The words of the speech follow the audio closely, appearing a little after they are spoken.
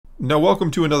Now welcome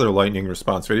to another lightning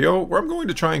response video where I'm going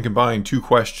to try and combine two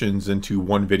questions into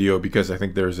one video because I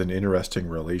think there's an interesting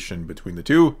relation between the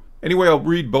two. Anyway, I'll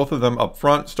read both of them up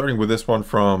front, starting with this one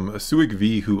from Suik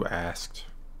V, who asked,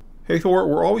 "Hey Thor,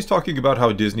 we're always talking about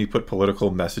how Disney put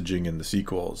political messaging in the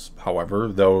sequels. However,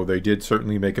 though they did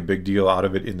certainly make a big deal out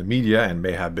of it in the media and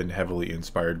may have been heavily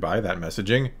inspired by that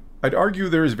messaging, I'd argue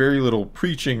there is very little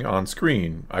preaching on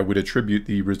screen. I would attribute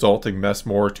the resulting mess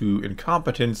more to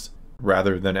incompetence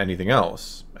rather than anything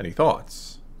else. Any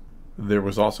thoughts?" There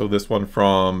was also this one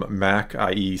from Mac,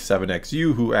 i.e.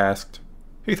 7XU, who asked,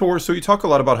 "Hey Thor, so you talk a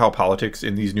lot about how politics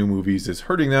in these new movies is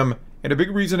hurting them, and a big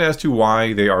reason as to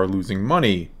why they are losing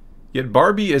money. Yet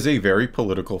Barbie is a very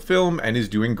political film and is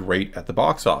doing great at the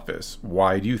box office.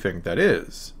 Why do you think that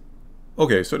is?"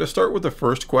 Okay, so to start with the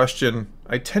first question,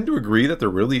 I tend to agree that there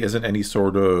really isn't any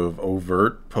sort of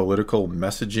overt political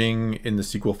messaging in the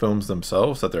sequel films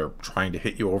themselves that they're trying to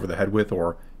hit you over the head with,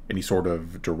 or any sort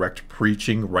of direct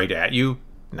preaching right at you.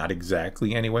 Not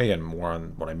exactly anyway, and more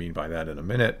on what I mean by that in a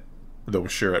minute. Though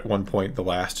sure, at one point The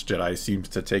Last Jedi seems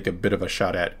to take a bit of a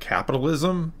shot at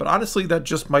capitalism, but honestly that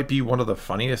just might be one of the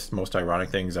funniest, most ironic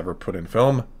things ever put in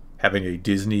film. Having a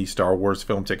Disney Star Wars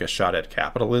film take a shot at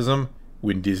capitalism,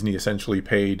 when Disney essentially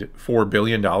paid $4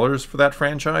 billion for that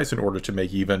franchise in order to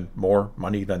make even more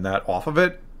money than that off of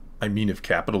it. I mean, if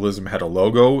capitalism had a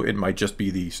logo, it might just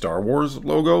be the Star Wars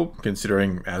logo,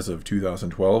 considering as of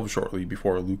 2012, shortly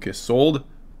before Lucas sold,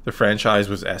 the franchise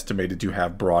was estimated to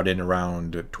have brought in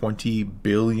around $20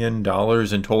 billion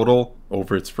in total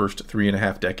over its first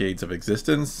 3.5 decades of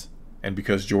existence. And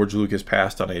because George Lucas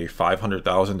passed on a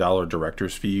 $500,000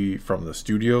 director's fee from the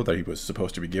studio that he was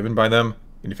supposed to be given by them,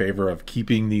 in favor of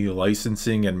keeping the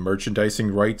licensing and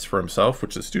merchandising rights for himself,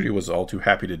 which the studio was all too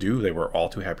happy to do. They were all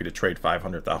too happy to trade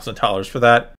 $500,000 for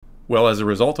that. Well, as a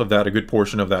result of that, a good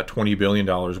portion of that $20 billion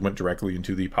went directly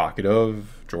into the pocket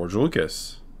of George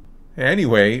Lucas.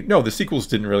 Anyway, no, the sequels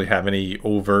didn't really have any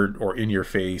overt or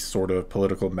in-your-face sort of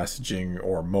political messaging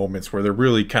or moments where they're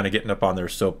really kind of getting up on their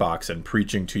soapbox and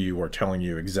preaching to you or telling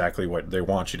you exactly what they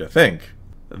want you to think.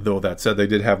 Though that said, they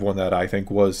did have one that I think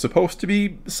was supposed to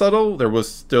be subtle. There was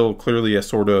still clearly a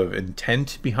sort of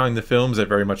intent behind the films that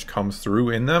very much comes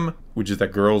through in them, which is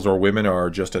that girls or women are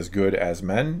just as good as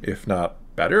men, if not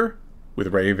better,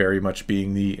 with Rey very much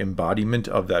being the embodiment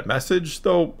of that message,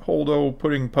 though Holdo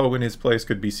putting Poe in his place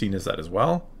could be seen as that as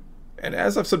well. And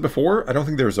as I've said before, I don't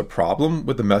think there's a problem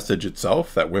with the message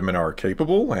itself that women are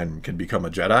capable and can become a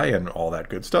Jedi and all that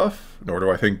good stuff, nor do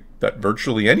I think that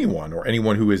virtually anyone, or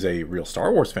anyone who is a real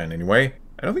Star Wars fan anyway,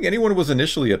 I don't think anyone was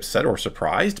initially upset or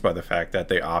surprised by the fact that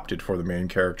they opted for the main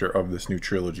character of this new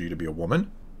trilogy to be a woman.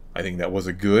 I think that was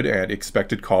a good and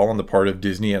expected call on the part of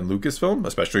Disney and Lucasfilm,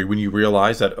 especially when you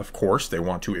realize that, of course, they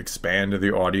want to expand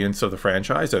the audience of the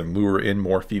franchise and lure in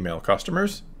more female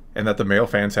customers, and that the male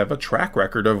fans have a track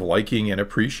record of liking and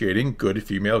appreciating good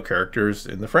female characters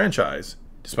in the franchise,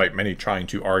 despite many trying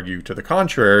to argue to the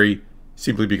contrary,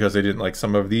 simply because they didn't like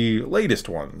some of the latest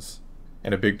ones.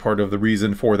 And a big part of the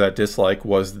reason for that dislike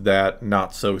was that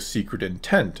not-so-secret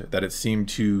intent, that it seemed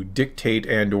to dictate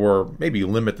and or maybe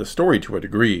limit the story to a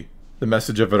degree. The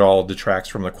message of it all detracts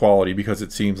from the quality because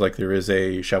it seems like there is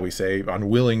a, shall we say,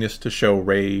 unwillingness to show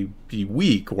Rey be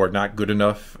weak or not good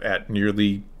enough at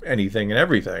nearly anything and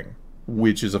everything.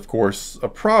 Which is, of course, a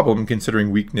problem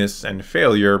considering weakness and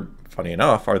failure, funny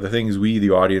enough, are the things we, the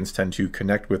audience, tend to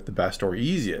connect with the best or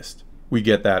easiest. We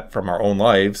get that from our own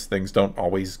lives. Things don't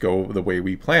always go the way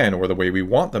we plan or the way we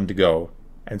want them to go.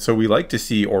 And so we like to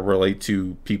see or relate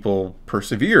to people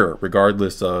persevere,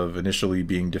 regardless of initially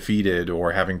being defeated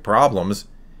or having problems,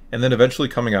 and then eventually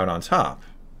coming out on top.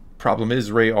 Problem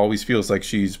is, Rey always feels like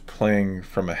she's playing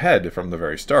from ahead from the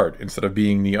very start. Instead of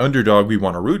being the underdog we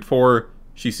want to root for,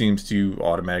 she seems to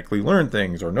automatically learn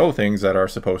things or know things that are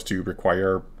supposed to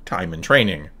require time and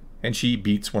training. And she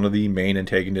beats one of the main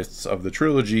antagonists of the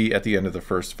trilogy at the end of the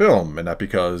first film, and not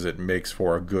because it makes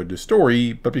for a good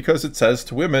story, but because it says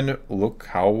to women, look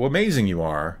how amazing you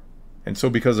are. And so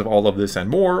because of all of this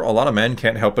and more, a lot of men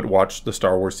can't help but watch the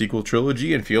Star Wars sequel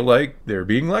trilogy and feel like they're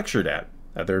being lectured at.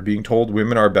 That they're being told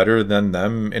women are better than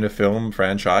them in a film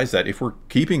franchise that, if we're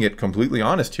keeping it completely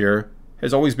honest here,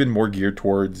 has always been more geared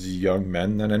towards young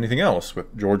men than anything else,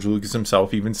 with George Lucas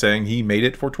himself even saying he made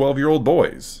it for 12-year-old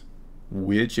boys.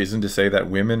 Which isn't to say that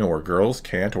women or girls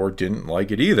can't or didn't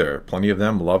like it either. Plenty of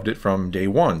them loved it from day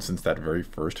one since that very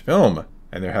first film.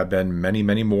 And there have been many,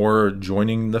 many more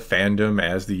joining the fandom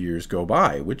as the years go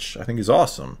by, which I think is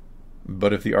awesome.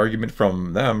 But if the argument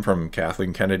from them, from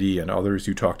Kathleen Kennedy and others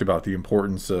who talked about the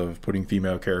importance of putting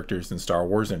female characters in Star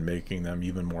Wars and making them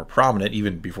even more prominent,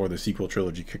 even before the sequel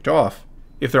trilogy kicked off,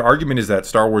 If their argument is that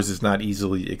Star Wars is not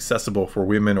easily accessible for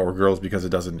women or girls because it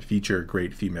doesn't feature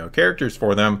great female characters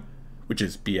for them, which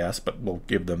is BS, but we'll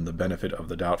give them the benefit of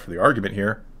the doubt for the argument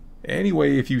here.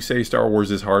 Anyway, if you say Star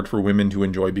Wars is hard for women to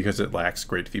enjoy because it lacks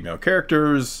great female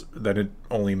characters, then it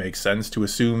only makes sense to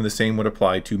assume the same would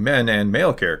apply to men and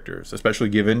male characters, especially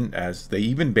given, as they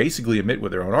even basically admit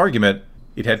with their own argument,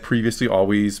 it had previously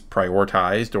always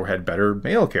prioritized or had better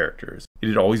male characters. It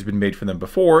had always been made for them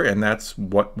before, and that's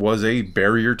what was a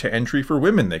barrier to entry for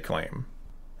women, they claim.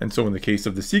 And so in the case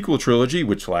of the sequel trilogy,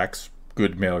 which lacks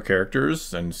good male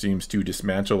characters and seems to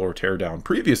dismantle or tear down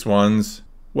previous ones,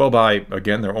 well, by,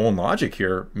 again, their own logic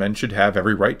here, men should have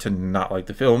every right to not like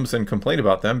the films and complain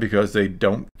about them because they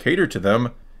don't cater to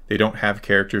them, they don't have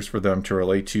characters for them to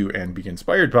relate to and be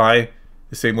inspired by,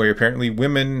 the same way apparently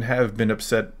women have been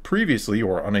upset previously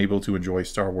or unable to enjoy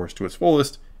Star Wars to its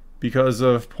fullest because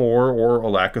of poor or a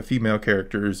lack of female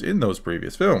characters in those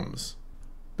previous films.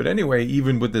 But anyway,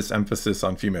 even with this emphasis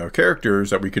on female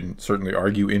characters that we can certainly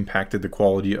argue impacted the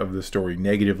quality of the story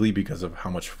negatively because of how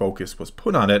much focus was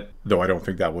put on it, though I don't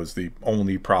think that was the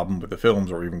only problem with the films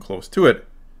or even close to it,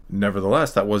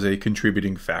 nevertheless that was a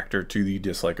contributing factor to the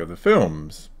dislike of the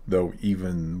films, though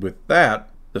even with that,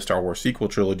 the Star Wars sequel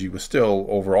trilogy was still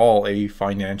overall a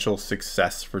financial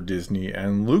success for Disney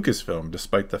and Lucasfilm,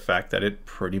 despite the fact that it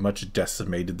pretty much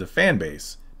decimated the fan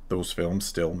base. Those films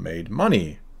still made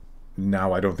money.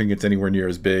 Now, I don't think it's anywhere near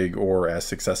as big or as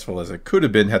successful as it could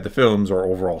have been had the films or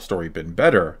overall story been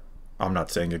better. I'm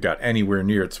not saying it got anywhere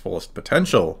near its fullest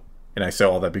potential, and I say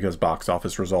all that because box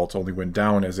office results only went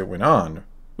down as it went on,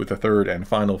 with the third and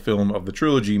final film of the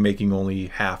trilogy making only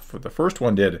half what the first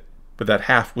one did, but that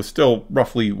half was still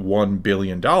roughly $1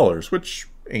 billion, which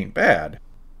ain't bad.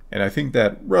 And I think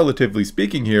that, relatively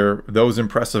speaking here, those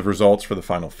impressive results for the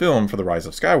final film, for The Rise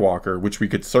of Skywalker, which we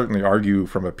could certainly argue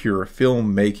from a pure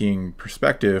filmmaking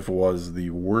perspective was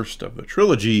the worst of the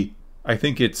trilogy, I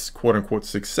think its quote-unquote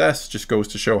success just goes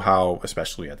to show how,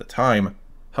 especially at the time,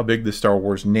 how big the Star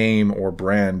Wars name or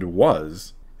brand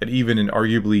was. That even an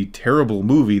arguably terrible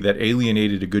movie that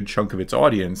alienated a good chunk of its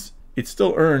audience, it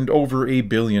still earned over $1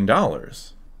 billion.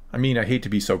 I mean, I hate to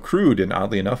be so crude, and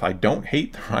oddly enough, I don't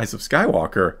hate The Rise of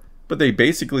Skywalker, but they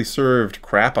basically served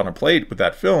crap on a plate with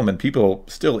that film, and people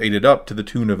still ate it up to the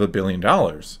tune of $1 billion.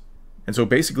 And so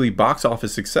basically, box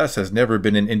office success has never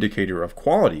been an indicator of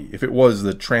quality. If it was,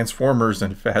 the Transformers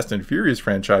and Fast and Furious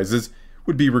franchises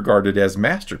would be regarded as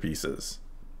masterpieces.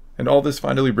 And all this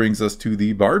finally brings us to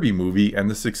the Barbie movie and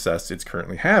the success it's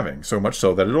currently having, so much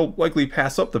so that it'll likely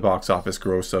pass up the box office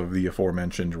gross of the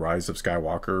aforementioned Rise of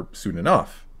Skywalker soon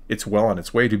enough. It's well on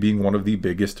its way to being one of the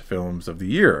biggest films of the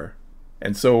year.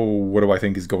 And so, what do I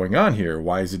think is going on here?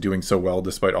 Why is it doing so well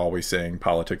despite always saying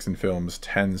politics in films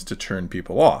tends to turn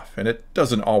people off? And it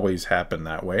doesn't always happen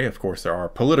that way. Of course, there are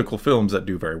political films that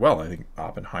do very well. I think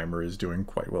Oppenheimer is doing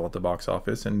quite well at the box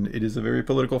office, and it is a very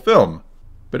political film.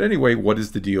 But anyway, what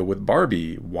is the deal with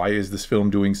Barbie? Why is this film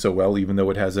doing so well even though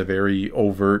it has a very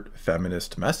overt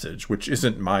feminist message, which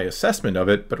isn't my assessment of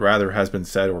it, but rather has been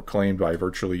said or claimed by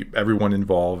virtually everyone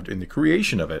involved in the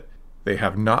creation of it. They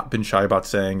have not been shy about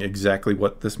saying exactly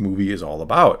what this movie is all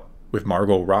about, with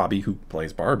Margot Robbie, who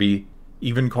plays Barbie,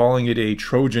 even calling it a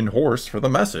Trojan horse for the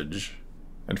message.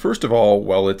 And first of all,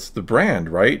 well, it's the brand,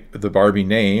 right? The Barbie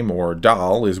name, or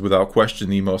doll, is without question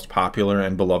the most popular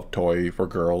and beloved toy for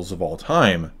girls of all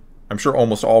time. I'm sure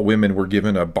almost all women were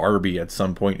given a Barbie at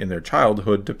some point in their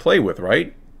childhood to play with,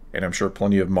 right? And I'm sure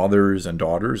plenty of mothers and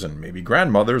daughters and maybe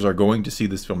grandmothers are going to see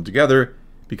this film together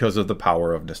because of the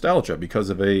power of nostalgia, because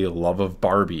of a love of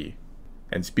Barbie.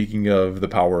 And speaking of the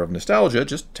power of nostalgia,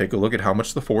 just take a look at how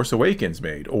much The Force Awakens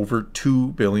made. Over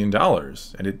 $2 billion.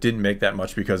 And it didn't make that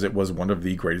much because it was one of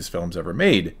the greatest films ever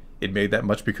made. It made that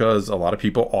much because a lot of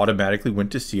people automatically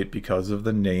went to see it because of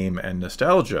the name and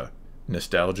nostalgia.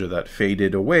 Nostalgia that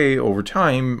faded away over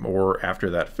time or after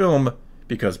that film,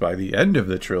 because by the end of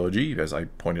the trilogy, as I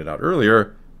pointed out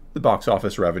earlier, the box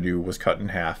office revenue was cut in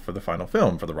half for the final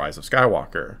film, for The Rise of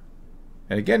Skywalker.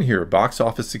 And again here, box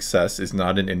office success is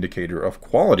not an indicator of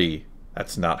quality.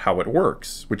 That's not how it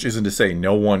works. Which isn't to say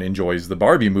no one enjoys the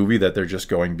Barbie movie, that they're just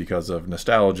going because of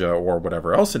nostalgia or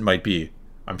whatever else it might be.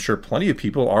 I'm sure plenty of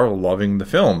people are loving the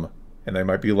film. And they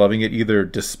might be loving it either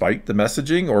despite the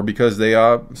messaging or because they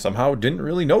somehow didn't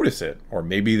really notice it. Or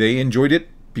maybe they enjoyed it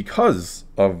because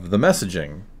of the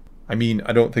messaging. I mean,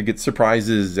 I don't think it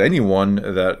surprises anyone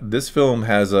that this film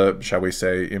has a, shall we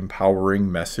say, empowering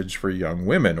message for young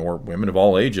women, or women of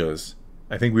all ages.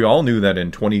 I think we all knew that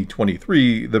in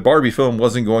 2023, the Barbie film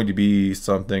wasn't going to be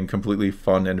something completely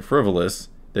fun and frivolous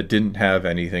that didn't have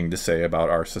anything to say about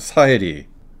our society.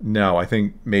 Now, I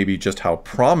think maybe just how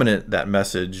prominent that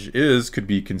message is could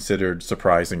be considered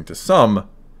surprising to some,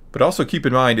 but also keep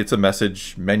in mind it's a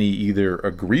message many either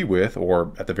agree with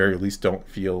or at the very least don't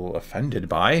feel offended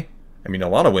by. I mean, a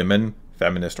lot of women,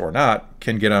 feminist or not,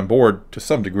 can get on board to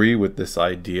some degree with this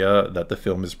idea that the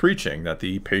film is preaching, that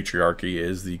the patriarchy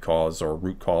is the cause or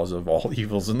root cause of all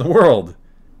evils in the world.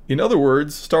 In other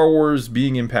words, Star Wars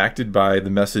being impacted by the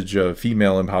message of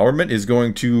female empowerment is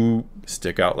going to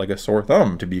stick out like a sore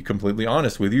thumb, to be completely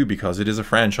honest with you, because it is a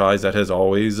franchise that has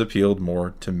always appealed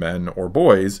more to men or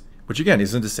boys, which again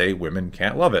isn't to say women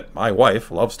can't love it. My wife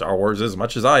loves Star Wars as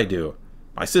much as I do.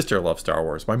 My sister loves Star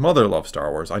Wars. My mother loves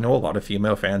Star Wars. I know a lot of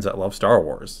female fans that love Star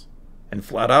Wars. And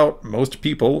flat out, most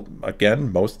people,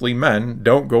 again, mostly men,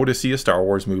 don't go to see a Star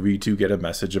Wars movie to get a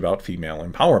message about female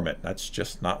empowerment. That's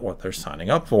just not what they're signing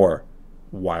up for.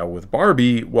 While with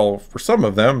Barbie, well, for some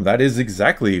of them, that is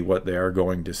exactly what they are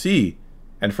going to see.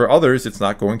 And for others, it's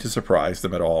not going to surprise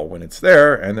them at all when it's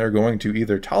there, and they're going to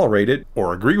either tolerate it,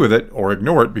 or agree with it, or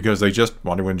ignore it because they just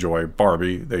want to enjoy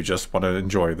Barbie. They just want to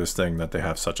enjoy this thing that they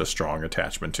have such a strong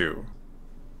attachment to.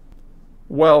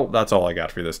 Well, that's all I got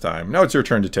for this time. Now it's your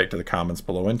turn to take to the comments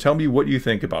below and tell me what you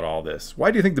think about all this. Why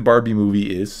do you think the Barbie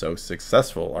movie is so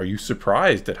successful? Are you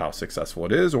surprised at how successful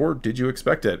it is, or did you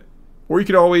expect it? Or you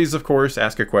could always, of course,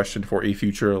 ask a question for a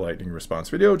future lightning response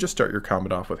video. Just start your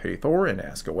comment off with "Hey Thor" and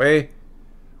ask away.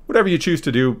 Whatever you choose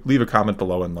to do, leave a comment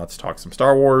below and let's talk some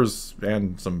Star Wars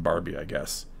and some Barbie, I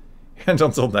guess. And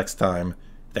until next time,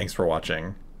 thanks for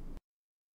watching.